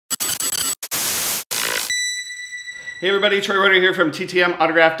Hey everybody, Treadway here from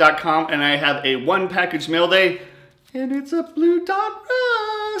ttmautograph.com, and I have a one package mail day, and it's a blue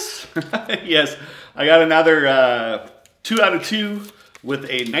Donruss. Yes, I got another 2 out of 2 with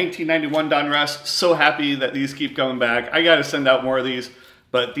a 1991 Donruss. So happy that these keep coming back. I got to send out more of these,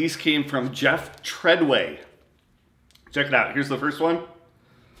 but these came from Jeff Treadway. Check it out. Here's the first one.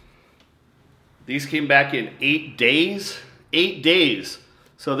 These came back in 8 days. 8 days.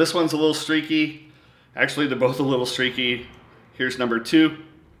 So this one's a little streaky. Actually, they're both a little streaky. Here's number 2.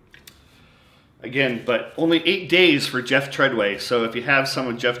 Again, but only 8 days for Jeff Treadway. So if you have some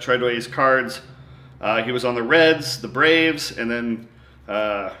of Jeff Treadway's cards, he was on the Reds, the Braves, and then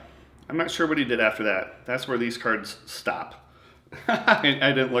I'm not sure what he did after that. That's where these cards stop.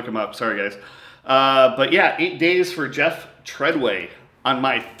 I didn't look them up. Sorry, guys. But yeah, 8 days for Jeff Treadway on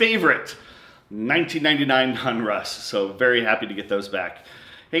my favorite 1999 Donruss. So very happy to get those back.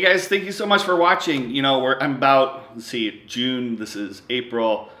 Hey guys, thank you so much for watching. You know, I'm about, let's see, June, this is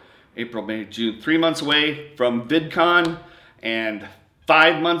April, May, June, 3 months away from VidCon and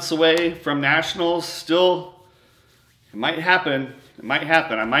 5 months away from Nationals. Still, it might happen. It might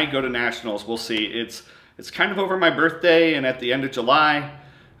happen. I might go to Nationals. We'll see. It's kind of over my birthday and at the end of July.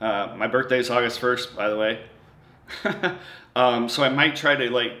 My birthday is August 1st, by the way. So I might try to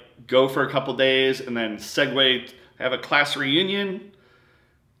like go for a couple days and then segue, have a class reunion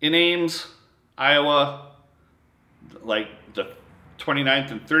in Ames, Iowa, like the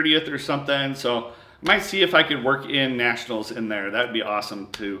 29th and 30th or something. So I might see if I could work in Nationals in there. That would be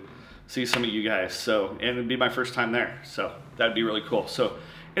awesome to see some of you guys. So, and it'd be my first time there. So that'd be really cool. So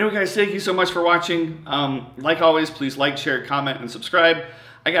anyway, guys, thank you so much for watching. Like always, please like, share, comment, and subscribe.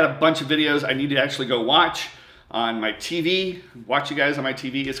 I got a bunch of videos I need to actually go watch on my TV. Watch you guys on my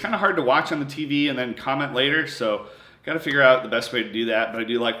TV. It's kind of hard to watch on the TV and then comment later. So got to figure out the best way to do that, but I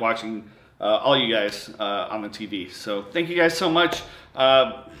do like watching all you guys on the TV. So thank you guys so much.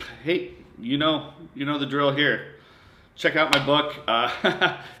 Hey, you know the drill here. Check out my book.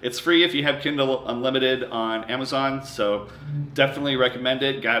 It's free if you have Kindle Unlimited on Amazon, so definitely recommend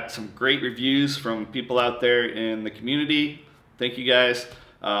it. Got some great reviews from people out there in the community. Thank you guys.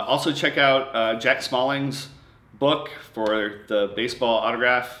 Also check out Jack Smalling's book for the baseball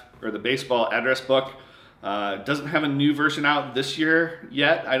autograph, or the baseball address book. Doesn't have a new version out this year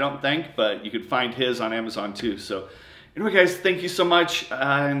yet, I don't think, but you could find his on Amazon too. So anyway, guys, thank you so much.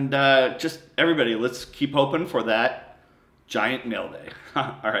 And just everybody, let's keep hoping for that giant mail day.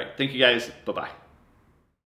 All right. Thank you guys. Bye-bye.